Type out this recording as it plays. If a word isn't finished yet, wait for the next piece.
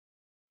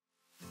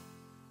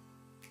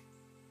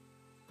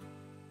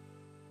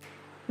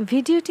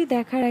ভিডিওটি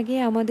দেখার আগে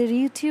আমাদের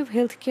ইউটিউব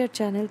হেলথ কেয়ার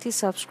চ্যানেলটি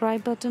সাবস্ক্রাইব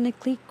বাটনে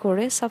ক্লিক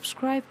করে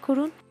সাবস্ক্রাইব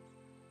করুন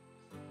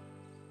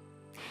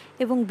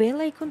এবং বেল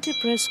আইকনটি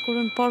প্রেস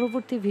করুন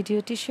পরবর্তী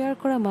ভিডিওটি শেয়ার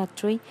করা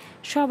মাত্রই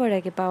সবার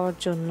আগে পাওয়ার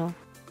জন্য।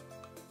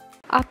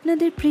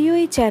 আপনাদের প্রিয়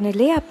এই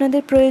চ্যানেলে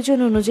আপনাদের প্রয়োজন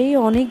অনুযায়ী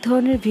অনেক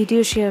ধরনের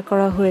ভিডিও শেয়ার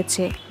করা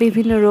হয়েছে।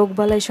 বিভিন্ন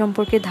রোগবালাই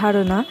সম্পর্কে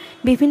ধারণা,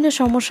 বিভিন্ন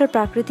সমস্যার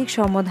প্রাকৃতিক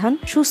সমাধান,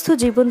 সুস্থ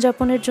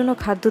জীবনযাপনের জন্য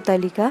খাদ্য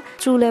তালিকা,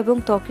 চুল এবং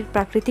ত্বকের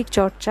প্রাকৃতিক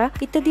চর্চা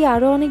ইত্যাদি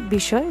আরও অনেক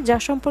বিষয় যা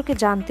সম্পর্কে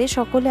জানতে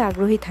সকলে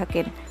আগ্রহী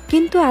থাকেন।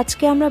 কিন্তু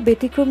আজকে আমরা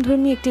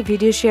ব্যতিক্রমধর্মী একটি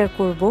ভিডিও শেয়ার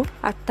করব,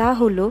 আর তা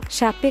হলো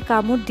সাপে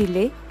কামড়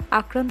দিলে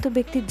আক্রান্ত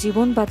ব্যক্তির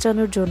জীবন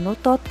বাঁচানোর জন্য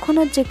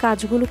তৎক্ষণাৎ যে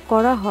কাজগুলো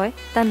করা হয়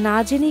তা না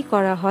জেনেই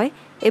করা হয়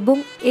এবং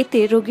এতে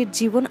রোগীর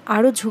জীবন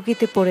আরও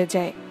ঝুঁকিতে পড়ে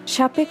যায়।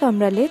 সাপে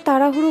কামড়ালে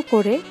তাড়াহুড়ো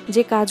করে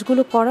যে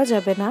কাজগুলো করা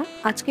যাবে না,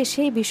 আজকে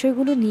সেই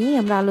বিষয়গুলো নিয়েই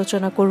আমরা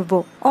আলোচনা করব।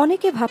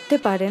 অনেকে ভাবতে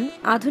পারেন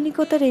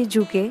আধুনিকতার এই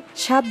যুগে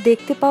সাপ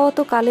দেখতে পাওয়া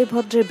তো কালে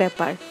ভদ্রের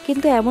ব্যাপার,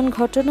 কিন্তু এমন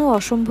ঘটনাও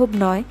অসম্ভব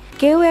নয়।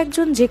 কেউ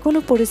একজন যে কোনো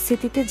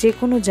পরিস্থিতিতে যে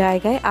কোনো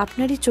জায়গায়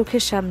আপনারই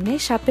চোখের সামনে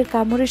সাপের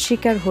কামড়ের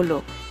শিকার হলো,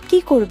 কি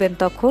করবেন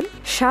তখন?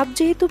 সাপ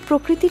যেহেতু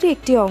প্রকৃতির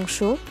একটি অংশ,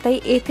 তাই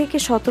এ থেকে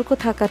সতর্ক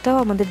থাকাটাও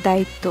আমাদের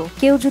দায়িত্ব।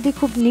 কেউ যদি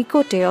খুব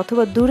নিকটে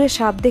অথবা দূরে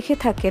সাপ দেখে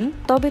থাকেন,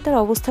 তবে তার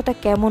অবস্থাটা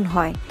কেমন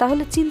হয়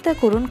তাহলে চিন্তা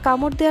করুন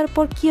কামড় দেওয়ার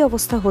পর কি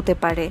অবস্থা হতে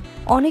পারে।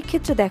 অনেক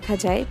ক্ষেত্রে দেখা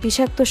যায়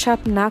বিষাক্ত সাপ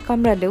না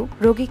কামড়ালেও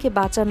রোগীকে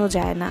বাঁচানো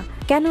যায় না,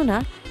 কেননা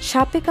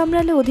সাপে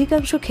কামড়ালে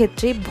অধিকাংশ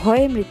ক্ষেত্রে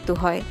ভয়ে মৃত্যু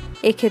হয়।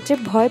 এক্ষেত্রে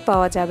ভয়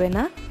পাওয়া যাবে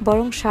না,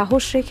 বরং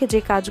সাহস রেখে যে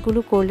কাজগুলো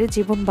করলে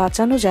জীবন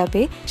বাঁচানো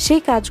যাবে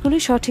সেই কাজগুলি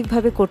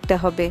সঠিকভাবে করতে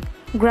হবে।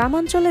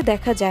 গ্রামাঞ্চলে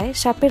দেখা যায়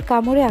সাপের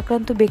কামড়ে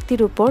আক্রান্ত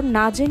ব্যক্তির উপর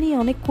না জেনেই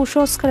অনেক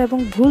কুসংস্কার এবং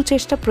ভুল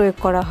চেষ্টা প্রয়োগ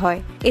করা হয়।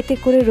 এতে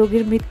করে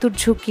রোগীর মৃত্যুর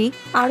ঝুঁকি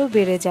আরও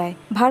বেড়ে যায়।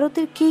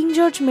 ভারতের কিং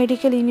জর্জ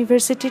মেডিকেল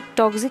ইউনিভার্সিটির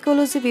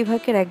টক্সিকোলজি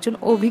বিভাগের একজন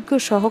অভিজ্ঞ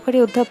সহকারী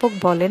অধ্যাপক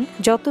বলেন,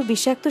 যত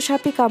বিষাক্ত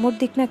সাপই কামড়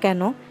দিক না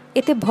কেন,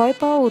 এতে ভয়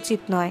পাওয়া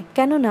উচিত নয়,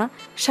 কেননা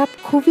সাপ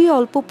খুবই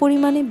অল্প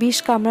পরিমাণে বিষ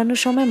কামড়ানোর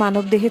সময়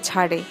মানবদেহে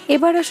ছাড়ে।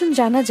 এবার আসুন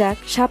জানা যাক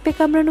সাপে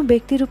কামড়ানো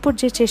ব্যক্তির উপর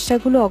যে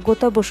চেষ্টাগুলো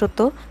অজ্ঞতাবশত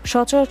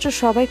সচরাচর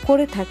সবাই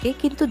করে থাকে,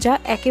 কিন্তু যা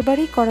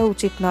একেবারেই করা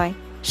উচিত নয়।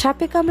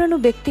 সাপে কামড়ানো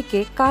ব্যক্তিকে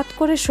কাত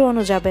করে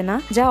শোয়ানো যাবে না,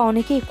 যা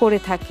অনেকেই করে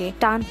থাকে।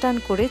 টান টান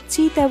করে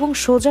চিত এবং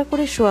সোজা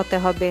করে শোয়াতে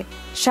হবে।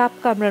 সাপ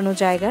কামড়ানো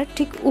জায়গার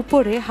ঠিক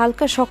উপরে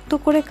হালকা শক্ত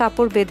করে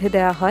কাপড় বেঁধে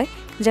দেওয়া হয়,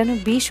 যেন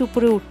বিষ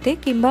উপরে উঠতে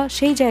কিংবা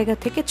সেই জায়গা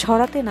থেকে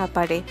ছড়াতে না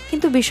পারে।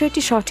 কিন্তু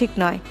বিষয়টি সঠিক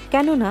নয়,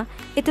 কেননা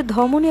এতে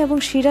ধমনী এবং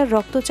শিরার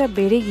রক্তচাপ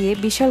বেড়ে গিয়ে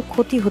বিশাল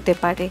ক্ষতি হতে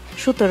পারে।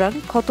 সুতরাং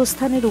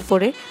ক্ষতস্থানের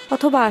উপরে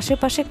অথবা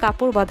আশেপাশে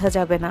কাপড় বাঁধা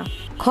যাবে না।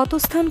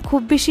 ক্ষতস্থান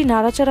খুব বেশি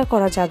নাড়াচাড়া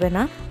করা যাবে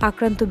না।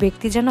 আক্রান্ত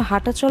ব্যক্তি যেন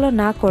হাঁটাচলা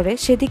না করে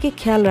সেদিকে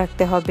খেয়াল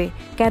রাখতে হবে,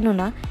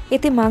 কেননা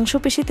এতে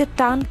মাংসপেশিতে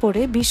টান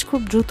পড়ে বিষ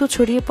খুব দ্রুত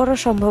ছড়িয়ে পড়ার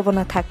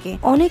সম্ভাবনা থাকে।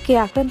 অনেকে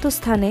আক্রান্ত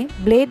স্থানে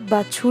ব্লেড বা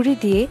ছুরি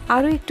দিয়ে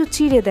আরও একটু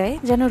চিড়ে দেয়,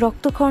 যেন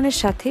রক্তক্ষরণের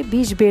সাথে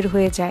বিষ বের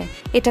হয়ে যায়।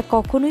 এটা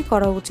কখনোই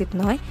করা উচিত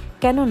নয়,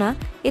 কেননা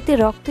এতে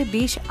রক্তে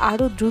বিষ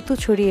আরও দ্রুত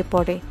ছড়িয়ে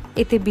পড়ে।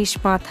 এতে বিষ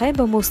মাথায়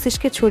বা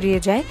মস্তিষ্কে ছড়িয়ে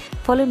যায়,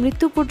 ফলে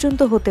মৃত্যু পর্যন্ত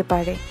হতে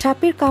পারে।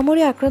 সাপের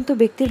কামড়ে আক্রান্ত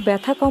ব্যক্তির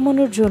ব্যথা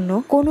কমানোর জন্য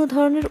কোনো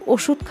ধরনের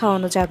ওষুধ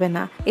খাওয়ানো যাবে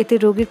না। এতে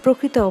রোগীর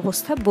প্রকৃত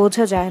অবস্থা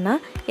বোঝা যায় না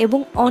এবং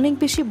অনেক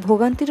বেশি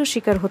ভোগান্তিরও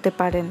শিকার হতে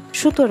পারেন।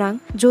 সুতরাং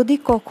যদি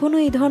কখনো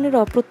এই ধরনের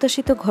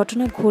অপ্রত্যাশিত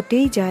ঘটনা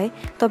ঘটেই যায়,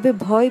 তবে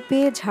ভয়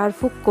পেয়ে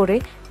ঝাড়ফুঁক করে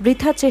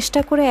বৃথা চেষ্টা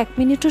করে 1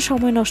 মিনিটও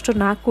সময় নষ্ট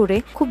না করে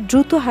খুব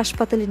দ্রুত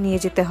হাসপাতালে নিয়ে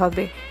যেতে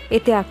হবে।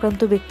 এতে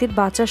আক্রান্ত ব্যক্তির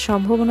বাঁচার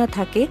সম্ভাবনা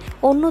থাকে,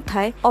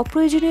 অন্যথায়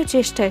অপ্রয়োজনীয়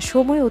চেষ্টায়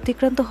সময়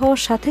অতিক্রান্ত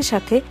হওয়ার সাথে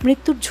সাথে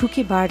মৃত্যুর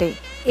ঝুঁকি বাড়ে।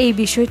 এই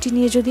বিষয়টি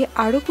নিয়ে যদি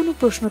আরও কোনো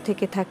প্রশ্ন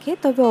থেকে থাকে,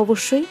 তবে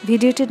অবশ্যই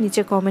ভিডিওটির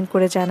নিচে কমেন্ট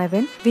করে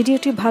জানাবেন।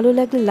 ভিডিওটি ভালো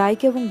লাগলে লাইক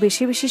এবং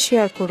বেশি বেশি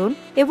শেয়ার করুন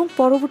এবং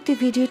পরবর্তী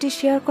ভিডিওটি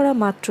শেয়ার করা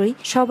মাত্রই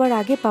সবার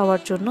আগে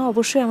পাওয়ার জন্য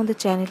অবশ্যই আমাদের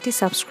চ্যানেলটি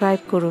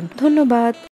সাবস্ক্রাইব করুন। ধন্যবাদ।